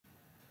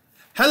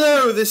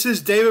Hello, this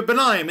is David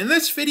Benaim. In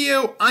this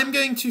video, I'm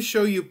going to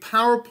show you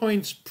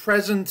PowerPoint's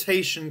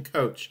Presentation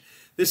Coach.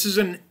 This is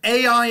an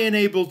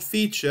AI-enabled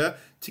feature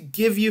to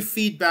give you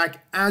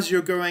feedback as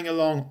you're going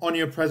along on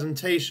your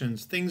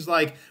presentations. Things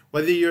like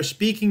whether you're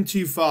speaking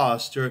too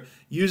fast or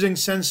using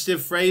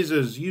sensitive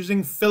phrases,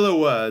 using filler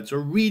words, or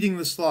reading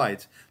the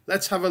slides.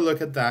 Let's have a look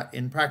at that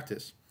in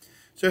practice.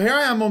 So here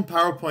I am on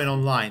PowerPoint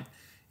Online.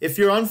 If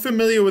you're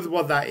unfamiliar with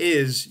what that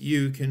is,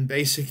 you can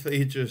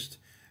basically just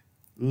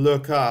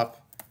look up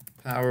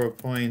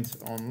PowerPoint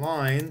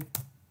Online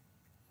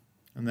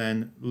and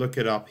then look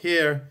it up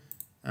here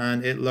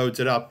and it loads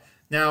it up.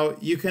 Now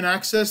you can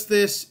access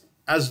this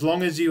as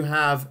long as you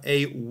have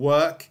a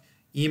work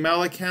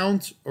email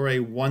account or a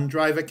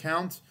OneDrive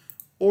account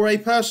or a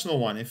personal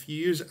one. If you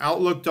use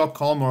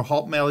Outlook.com or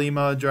Hotmail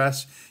email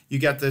address, you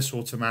get this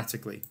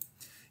automatically.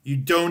 You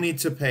don't need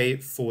to pay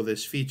for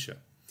this feature.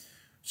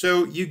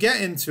 So you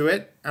get into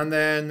it, and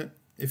then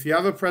if you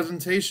have a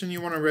presentation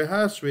you want to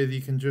rehearse with,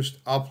 you can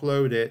just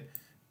upload it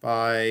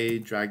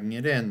by dragging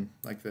it in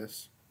like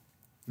this.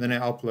 Then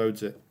it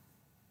uploads it.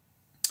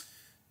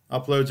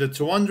 Uploads it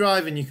to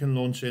OneDrive, and you can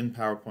launch it in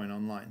PowerPoint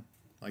Online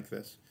like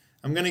this.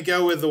 I'm going to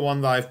go with the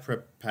one that I've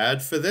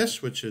prepared for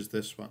this, which is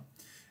this one.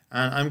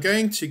 And I'm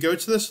going to go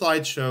to the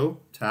slideshow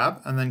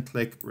tab and then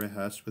click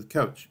Rehearse with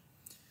Coach.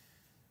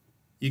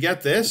 You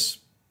get this.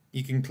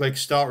 You can click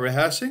Start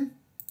Rehearsing.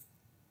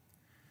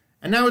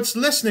 And now it's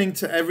listening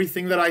to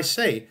everything that I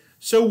say.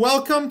 So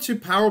welcome to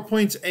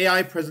PowerPoint's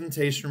AI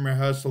Presentation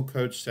Rehearsal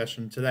Coach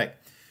session today.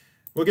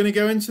 We're going to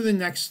go into the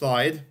next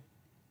slide.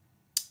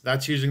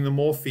 That's using the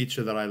More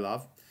feature that I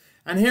love.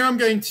 And here I'm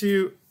going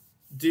to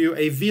do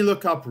a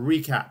VLOOKUP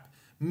Recap,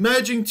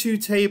 merging two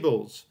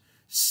tables,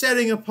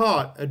 setting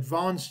apart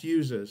advanced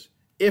users.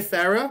 If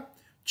error,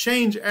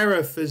 change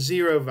error for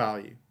zero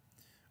value.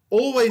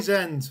 Always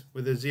end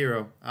with a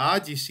zero.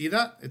 Do you see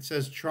that? It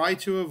says try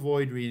to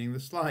avoid reading the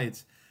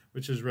slides,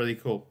 which is really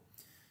cool.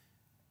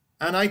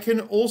 And I can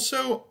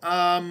also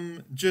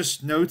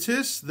just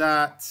notice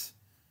that,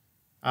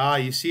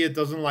 you see it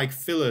doesn't like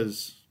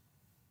fillers.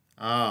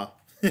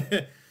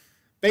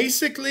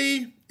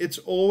 Basically, it's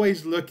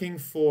always looking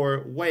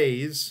for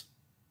ways.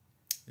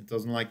 It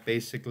doesn't like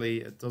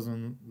basically, it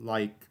doesn't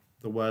like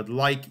the word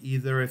like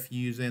either if you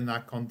use it in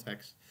that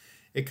context.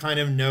 It kind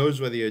of knows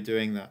whether you're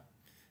doing that.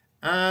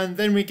 And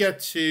then we get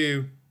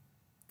to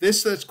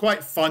this that's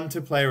quite fun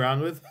to play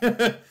around with.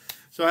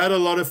 So I had a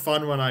lot of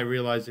fun when I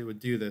realized it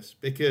would do this,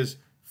 because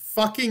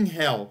fucking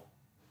hell,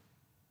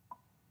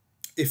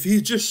 if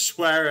you just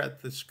swear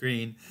at the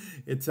screen,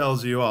 it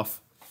tells you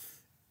off.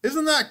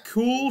 Isn't that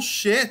cool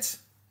shit?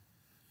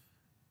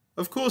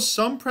 Of course,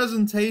 some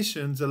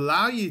presentations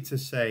allow you to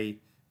say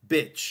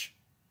bitch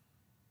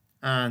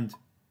and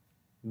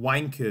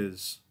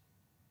wankers,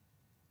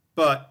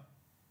 but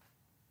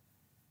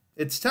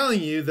it's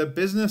telling you that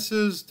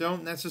businesses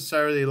don't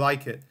necessarily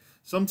like it.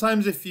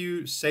 Sometimes if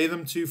you say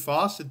them too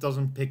fast, it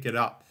doesn't pick it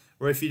up,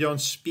 or if you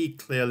don't speak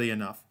clearly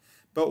enough.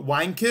 But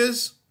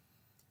wankers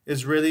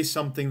is really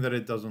something that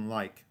it doesn't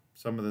like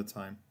some of the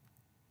time.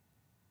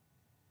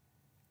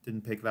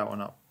 Didn't pick that one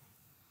up.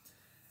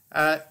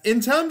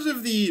 In terms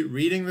of the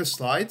reading the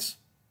slides,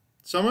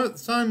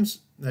 sometimes,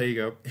 there you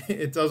go,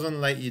 it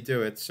doesn't let you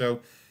do it.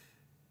 So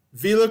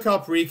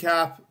VLOOKUP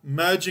Recap,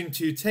 merging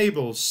two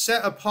tables,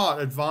 set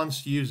apart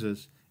advanced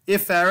users.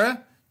 If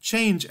error,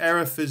 change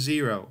error for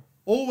zero.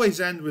 Always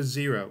end with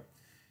zero.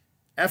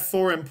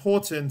 F4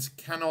 important,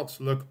 cannot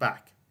look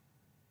back.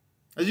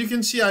 As you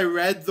can see, I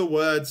read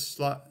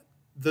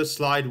the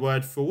slide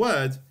word for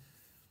word.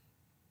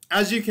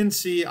 As you can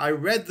see, I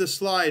read the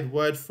slide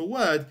word for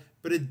word,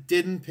 but it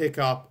didn't pick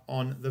up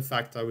on the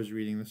fact I was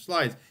reading the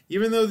slides,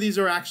 even though these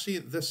are actually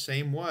the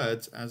same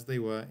words as they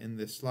were in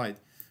this slide,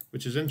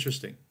 which is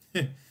interesting.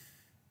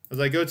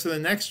 As I go to the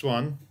next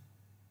one,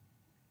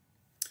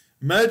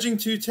 merging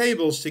two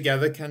tables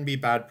together can be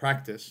bad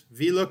practice.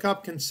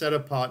 VLOOKUP can set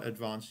apart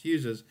advanced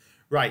users.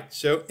 Right,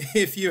 so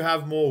if you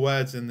have more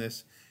words in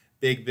this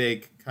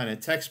big kind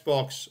of text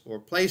box or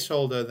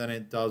placeholder, then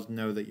it does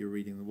know that you're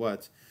reading the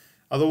words.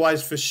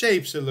 Otherwise, for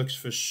shapes, it looks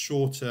for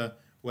shorter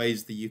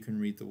ways that you can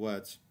read the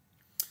words.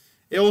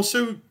 It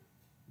also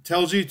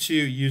tells you to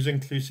use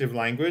inclusive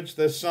language.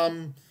 There's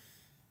some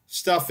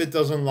stuff it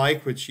doesn't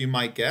like, which you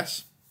might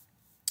guess.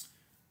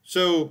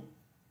 So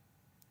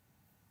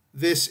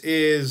this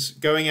is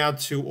going out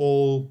to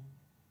all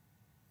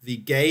the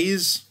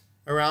gays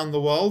around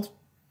the world.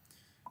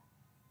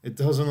 It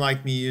doesn't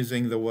like me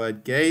using the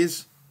word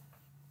gays.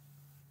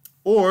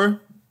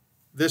 Or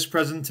this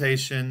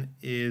presentation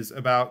is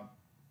about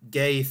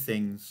gay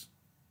things.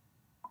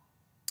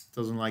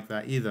 Doesn't like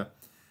that either.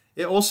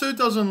 It also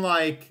doesn't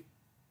like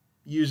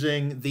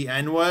using the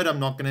N-word. I'm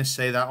not going to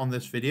say that on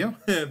this video,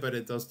 but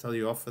it does tell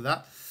you off for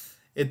that.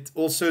 It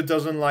also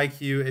doesn't like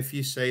you if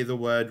you say the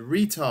word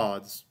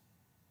retards.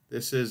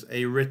 This is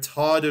a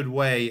retarded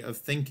way of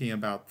thinking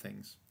about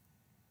things.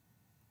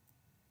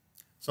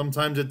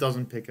 Sometimes it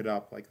doesn't pick it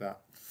up like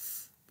that.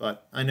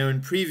 But I know in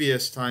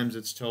previous times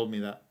it's told me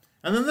that.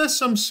 And then there's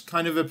some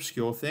kind of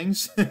obscure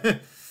things.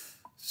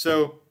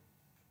 So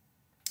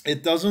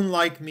it doesn't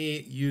like me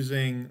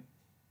using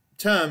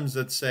terms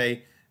that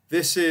say,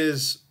 this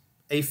is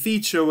a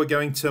feature we're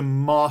going to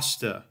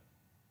master.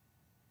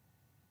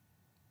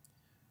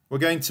 We're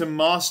going to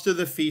master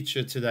the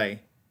feature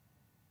today.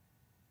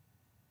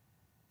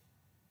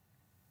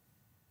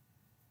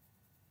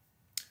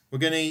 We're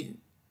going to...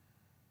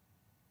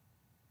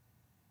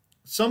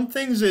 Some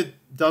things it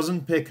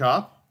doesn't pick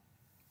up,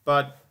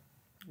 but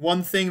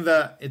one thing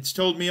that it's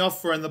told me off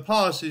for in the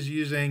past is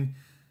using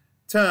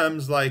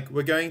terms like,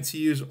 we're going to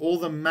use all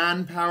the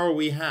manpower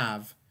we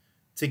have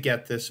to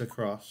get this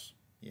across.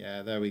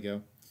 Yeah, there we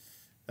go.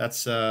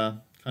 That's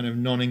kind of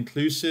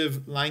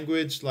non-inclusive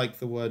language like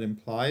the word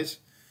implies.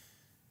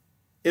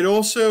 It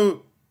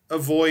also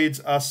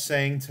avoids us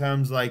saying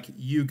terms like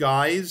you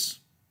guys.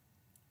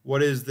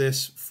 What is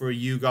this for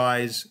you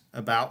guys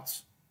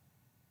about?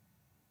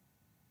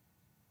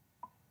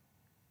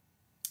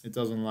 It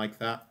doesn't like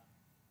that.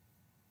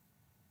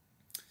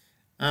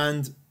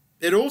 And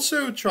it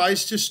also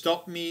tries to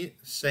stop me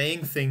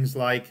saying things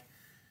like,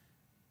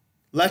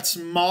 let's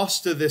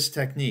master this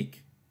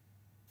technique.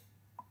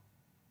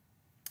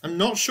 I'm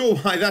not sure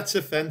why that's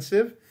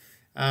offensive.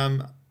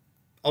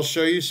 I'll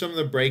show you some of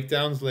the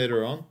breakdowns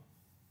later on.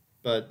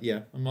 But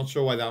yeah, I'm not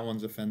sure why that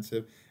one's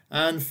offensive.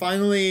 And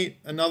finally,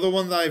 another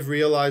one that I've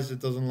realized it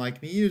doesn't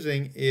like me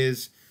using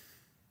is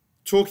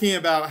talking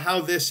about how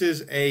this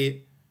is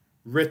a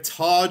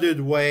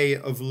retarded way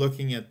of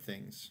looking at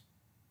things.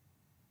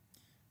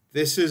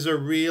 This is a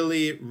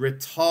really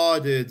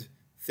retarded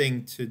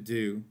thing to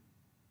do.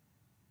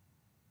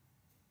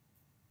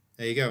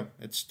 There you go.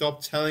 It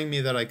stopped telling me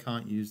that I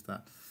can't use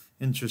that.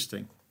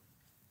 Interesting.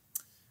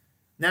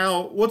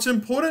 Now, what's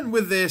important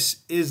with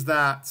this is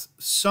that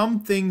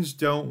some things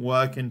don't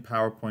work in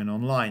PowerPoint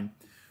Online.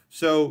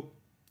 So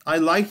I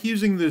like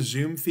using the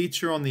zoom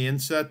feature on the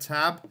Insert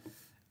tab.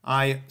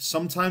 I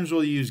sometimes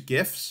will use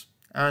GIFs.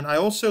 And I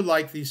also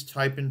like these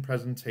type in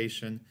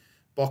presentation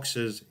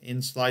boxes in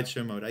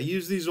slideshow mode. I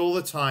use these all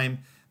the time.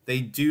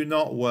 They do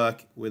not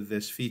work with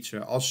this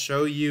feature. I'll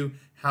show you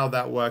how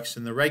that works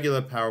in the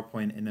regular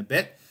PowerPoint in a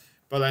bit,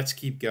 but let's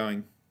keep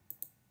going.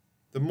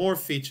 The more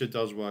feature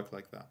does work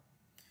like that.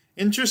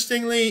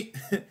 Interestingly,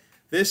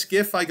 this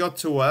GIF I got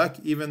to work,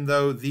 even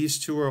though these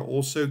two are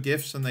also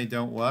GIFs and they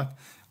don't work.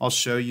 I'll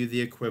show you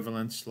the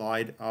equivalent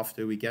slide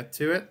after we get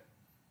to it.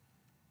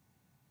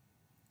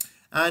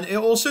 And it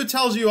also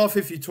tells you off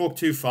if you talk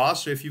too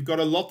fast. So if you've got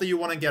a lot that you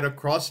want to get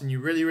across and you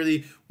really,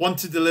 really want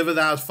to deliver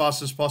that as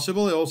fast as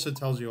possible, it also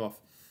tells you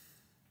off.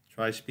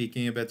 Try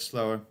speaking a bit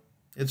slower.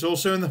 It's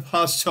also in the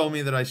past told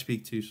me that I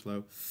speak too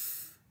slow.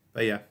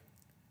 But yeah,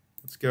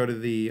 let's go to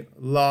the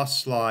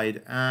last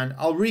slide and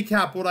I'll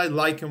recap what I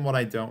like and what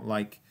I don't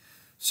like.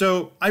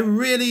 So I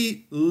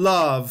really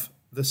love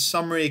the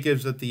summary it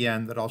gives at the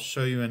end that I'll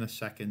show you in a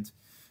second.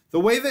 The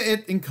way that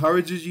it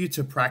encourages you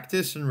to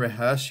practice and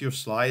rehearse your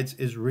slides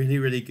is really,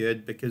 really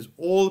good because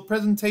all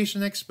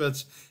presentation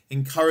experts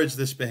encourage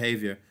this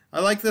behavior.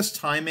 I like this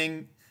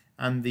timing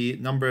and the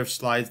number of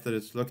slides that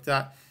it's looked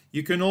at.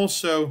 You can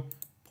also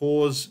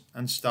pause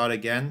and start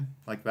again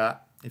like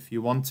that if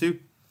you want to.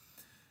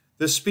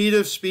 The speed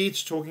of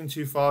speech, talking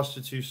too fast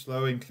or too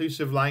slow,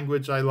 inclusive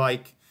language I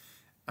like.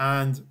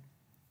 And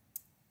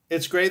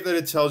it's great that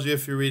it tells you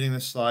if you're reading the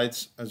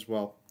slides as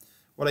well.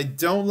 What I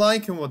don't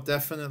like and what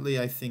definitely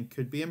I think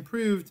could be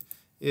improved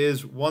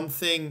is one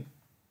thing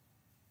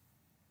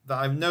that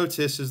I've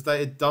noticed is that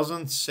it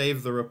doesn't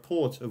save the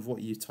report of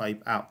what you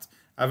type out.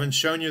 I haven't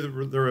shown you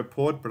the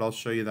report, but I'll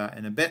show you that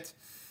in a bit.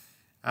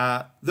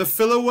 The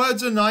filler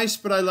words are nice,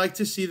 but I like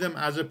to see them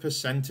as a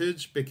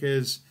percentage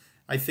because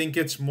I think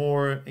it's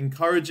more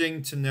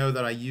encouraging to know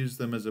that I use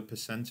them as a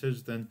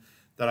percentage than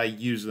that I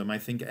use them. I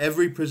think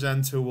every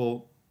presenter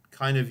will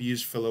kind of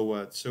use filler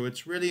words, so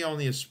it's really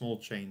only a small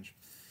change.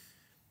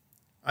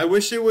 I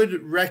wish it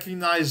would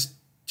recognize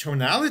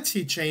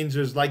tonality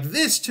changes like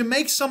this to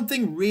make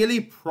something really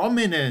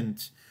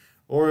prominent,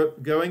 or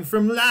going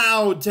from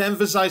loud to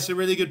emphasize a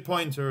really good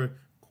point, or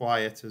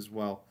quiet as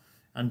well,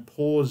 and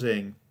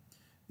pausing.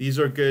 These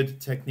are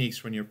good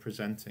techniques when you're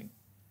presenting.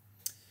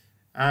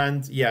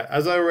 And yeah,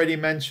 as I already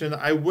mentioned,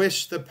 I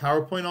wish the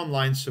PowerPoint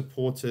Online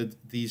supported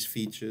these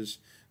features,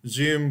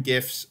 Zoom,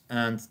 GIFs,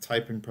 and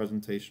type in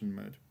presentation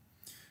mode.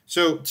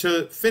 So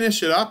to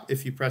finish it up,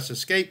 if you press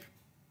Escape,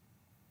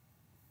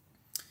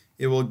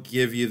 it will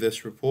give you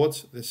this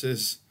report. This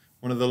is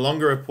one of the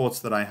longer reports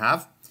that I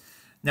have.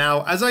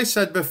 Now, as I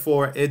said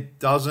before, it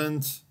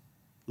doesn't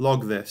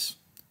log this.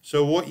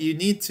 So what you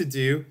need to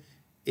do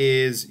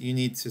is you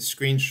need to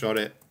screenshot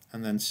it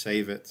and then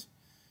save it,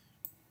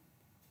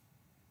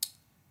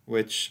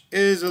 which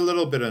is a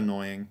little bit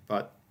annoying,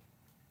 but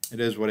it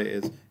is what it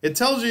is. It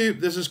tells you,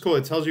 this is cool,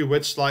 it tells you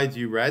which slides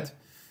you read,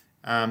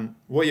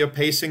 what your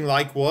pacing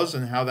like was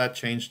and how that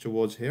changed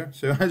towards here.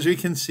 So as you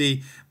can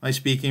see, my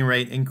speaking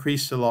rate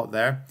increased a lot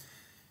there.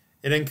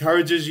 It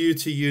encourages you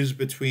to use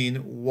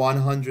between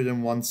 100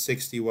 and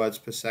 160 words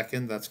per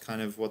second. That's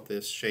kind of what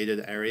this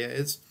shaded area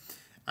is.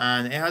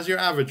 And it has your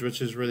average,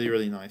 which is really,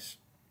 really nice.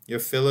 Your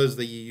fillers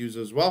that you use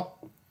as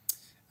well.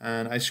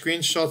 and I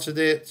screenshotted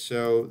it,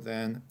 so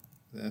then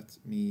let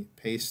me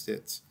paste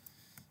it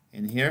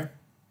in here.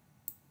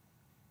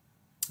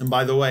 And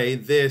by the way,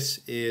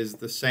 this is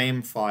the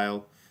same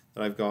file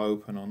that I've got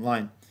open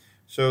online.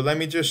 So let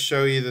me just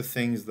show you the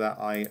things that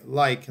I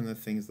like and the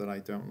things that I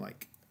don't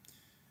like.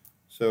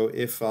 So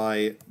if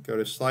I go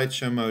to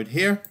slideshow mode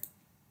here,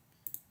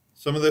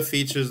 some of the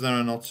features that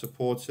are not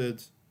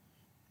supported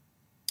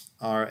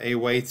are a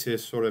way to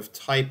sort of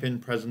type in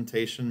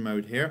presentation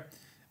mode here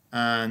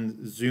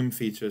and zoom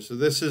feature. So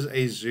this is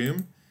a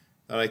zoom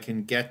that I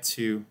can get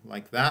to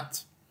like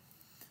that.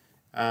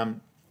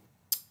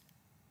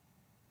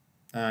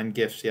 And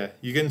GIFs, yeah.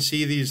 You can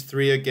see these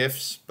three are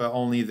GIFs, but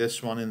only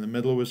this one in the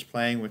middle was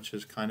playing, which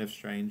is kind of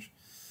strange.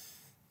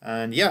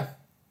 And yeah,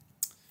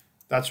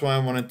 that's why I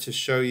wanted to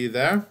show you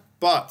there.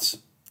 But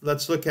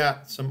let's look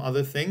at some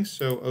other things.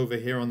 So over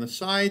here on the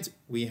side,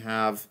 we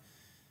have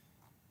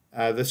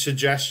the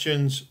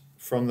suggestions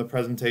from the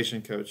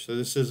presentation coach. So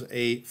this is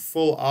a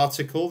full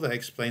article that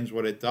explains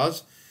what it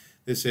does.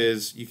 This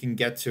is, you can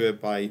get to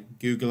it by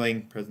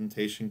Googling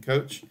presentation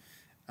coach.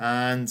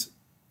 And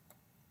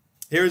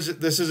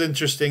this is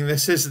interesting.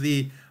 This is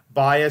the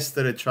bias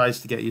that it tries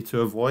to get you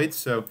to avoid.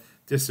 So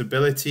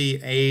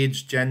disability,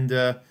 age,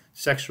 gender,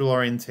 sexual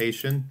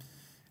orientation,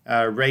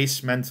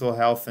 race, mental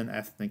health, and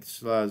ethnic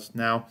slurs.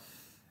 Now,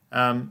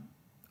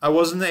 I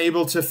wasn't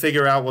able to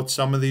figure out what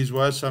some of these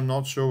were, so I'm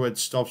not sure where it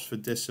stops for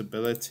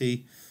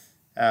disability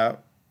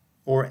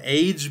or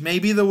age.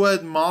 Maybe the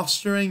word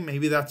mastering,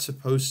 maybe that's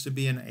supposed to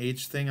be an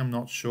age thing. I'm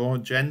not sure.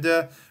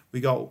 Gender,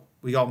 we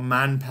got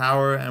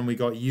manpower, and we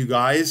got you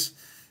guys.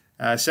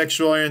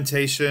 Sexual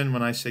orientation,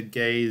 when I said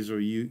gays or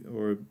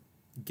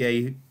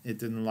gay, it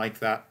didn't like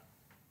that.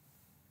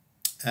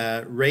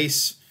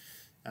 Race,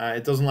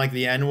 it doesn't like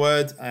the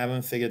N-word. I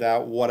haven't figured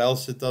out what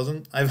else it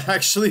doesn't. I've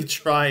actually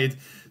tried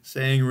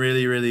saying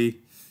really, really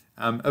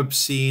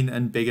obscene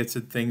and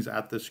bigoted things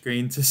at the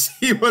screen to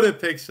see what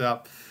it picks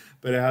up,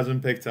 but it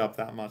hasn't picked up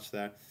that much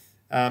there.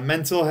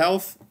 Mental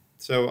health,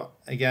 so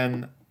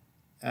again,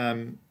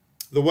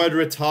 the word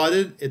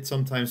retarded, it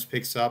sometimes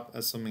picks up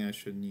as something I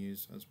shouldn't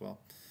use as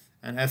well.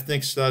 And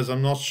ethnic slurs,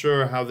 I'm not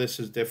sure how this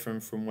is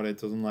different from what it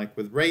doesn't like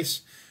with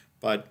race,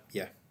 but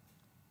yeah,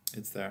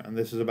 it's there. And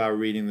this is about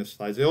reading the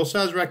slides. It also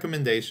has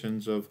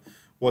recommendations of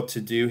what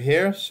to do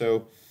here.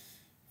 So,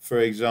 for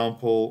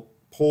example,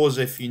 pause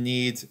if you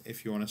need,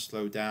 if you want to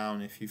slow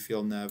down, if you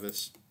feel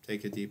nervous,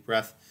 take a deep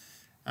breath.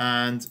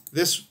 And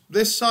this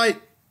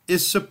site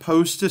is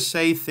supposed to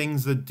say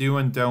things that do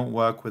and don't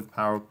work with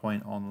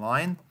PowerPoint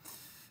online.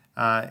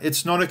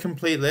 It's not a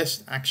complete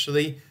list,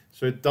 actually.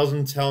 So it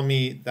doesn't tell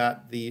me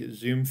that the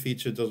zoom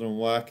feature doesn't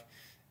work,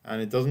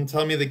 and it doesn't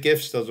tell me the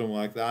GIFs doesn't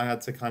work. That I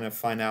had to kind of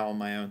find out on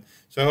my own.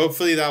 So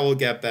hopefully that will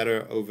get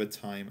better over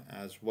time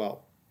as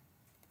well.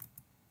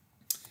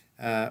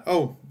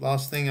 Oh,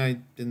 last thing I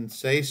didn't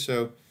say.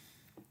 So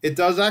it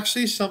does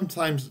actually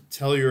sometimes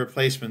tell you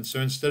replacement. So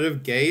instead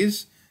of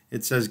gays,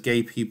 it says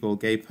gay people,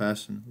 gay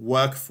person,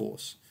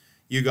 workforce.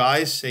 You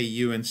guys, say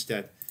you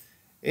instead.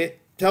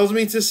 It tells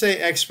me to say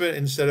expert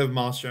instead of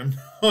master. I'm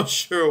not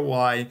sure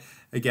why.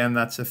 Again,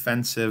 that's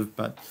offensive,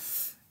 but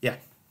yeah,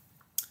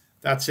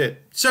 that's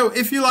it. So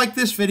if you like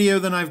this video,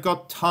 then I've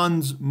got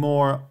tons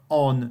more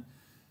on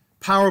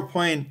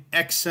PowerPoint,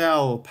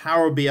 Excel,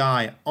 Power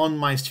BI on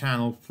my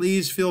channel.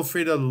 Please feel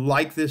free to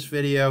like this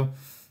video,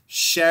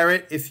 share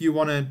it if you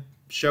want to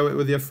show it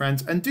with your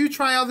friends, and do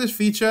try out this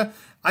feature.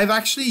 I've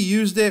actually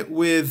used it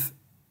with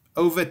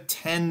over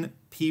 10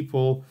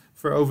 people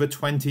for over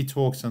 20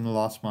 talks in the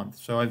last month.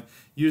 So I've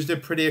used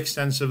it pretty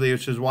extensively,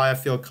 which is why I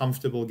feel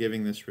comfortable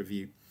giving this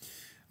review.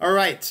 All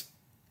right,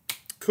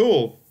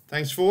 cool.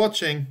 Thanks for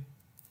watching.